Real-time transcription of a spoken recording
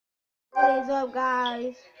What is up,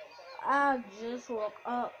 guys? I just woke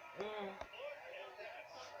up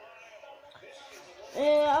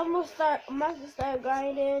and I'm about to start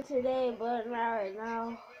grinding today, but not right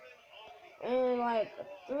now. In like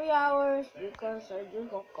 3 hours because I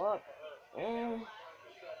just woke up and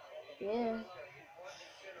yeah.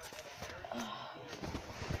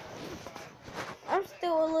 I'm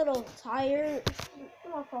still a little tired.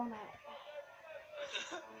 Where my phone at?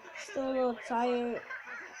 Still a little tired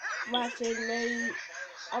watching Nate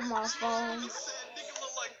on my phone.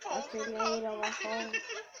 Watching Nate on my phone.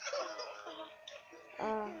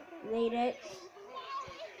 Nate X.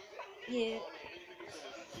 Yeah.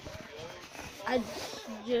 I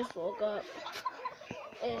just woke up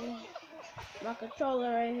and my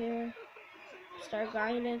controller right here. Start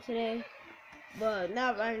grinding today, but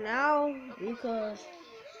not right now because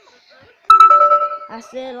I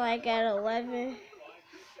said like at 11.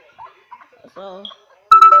 So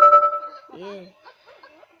yeah.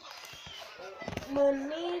 But in the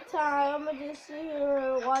meantime, I'ma just sit here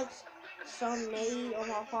and watch some Nate on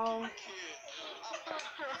my phone.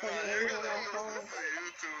 Some Nate on my phone.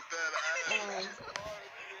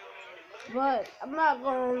 But I'm not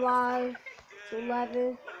going live to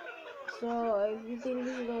 11. So if you think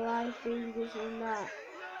this is a live stream, this is not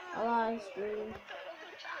a live stream.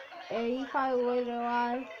 And you probably waited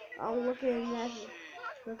live. I'm looking at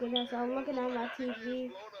my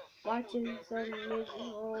TV, watching some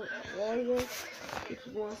Ninja Warriors. If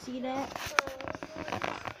you want to see that,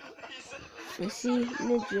 let's see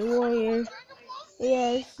Ninja Warrior.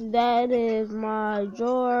 Yes, that is my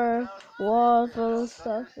drawer, wall full of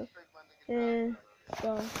stuff, and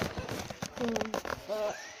so.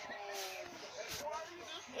 But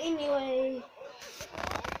anyway,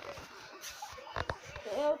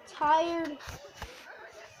 I'm tired.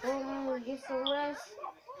 I'm gonna get some rest.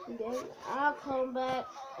 Then I'll come back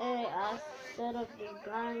and I set up the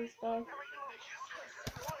grind stuff.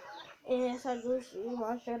 And so I just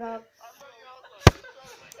my shut up.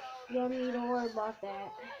 You don't need to worry about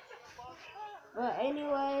that. But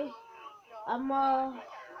anyway, I'm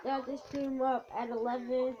got this stream up at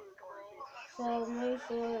 11. So make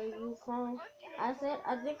sure you come. I think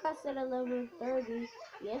I said 11:30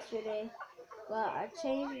 yesterday, but I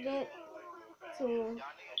changed it to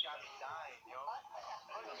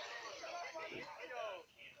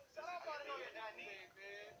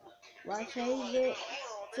I changed it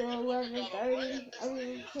to 11:30. I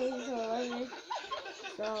mean, changed to 11.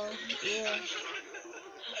 So yeah.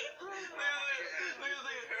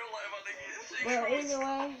 But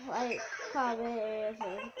anyway, like, comment, and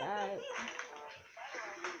subscribe.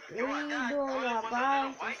 We doing our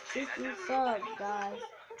grind for 60 subs, guys.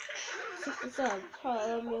 60 subs. Hold on,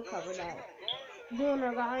 let me cover that. Doing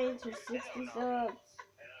our grind to 60 subs.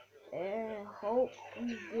 And hope we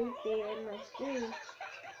get there in the stream.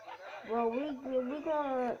 But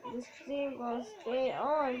this stream gonna stay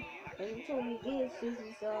on until we get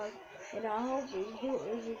 60 subs. And I hope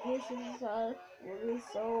if we get 60 subs, we'll be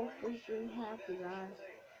so freaking happy, guys.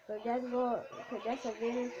 Cause that's a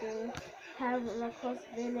business to have a close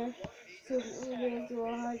business to get to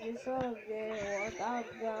 100 subs there, or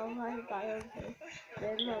 1,000,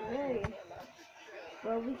 then a million.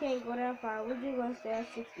 But we can't go that far. We're just gonna stay at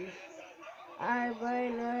 60. Alright, but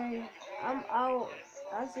anyway, I'm out.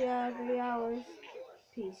 I'll see y'all in 3 hours.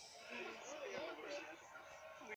 Peace.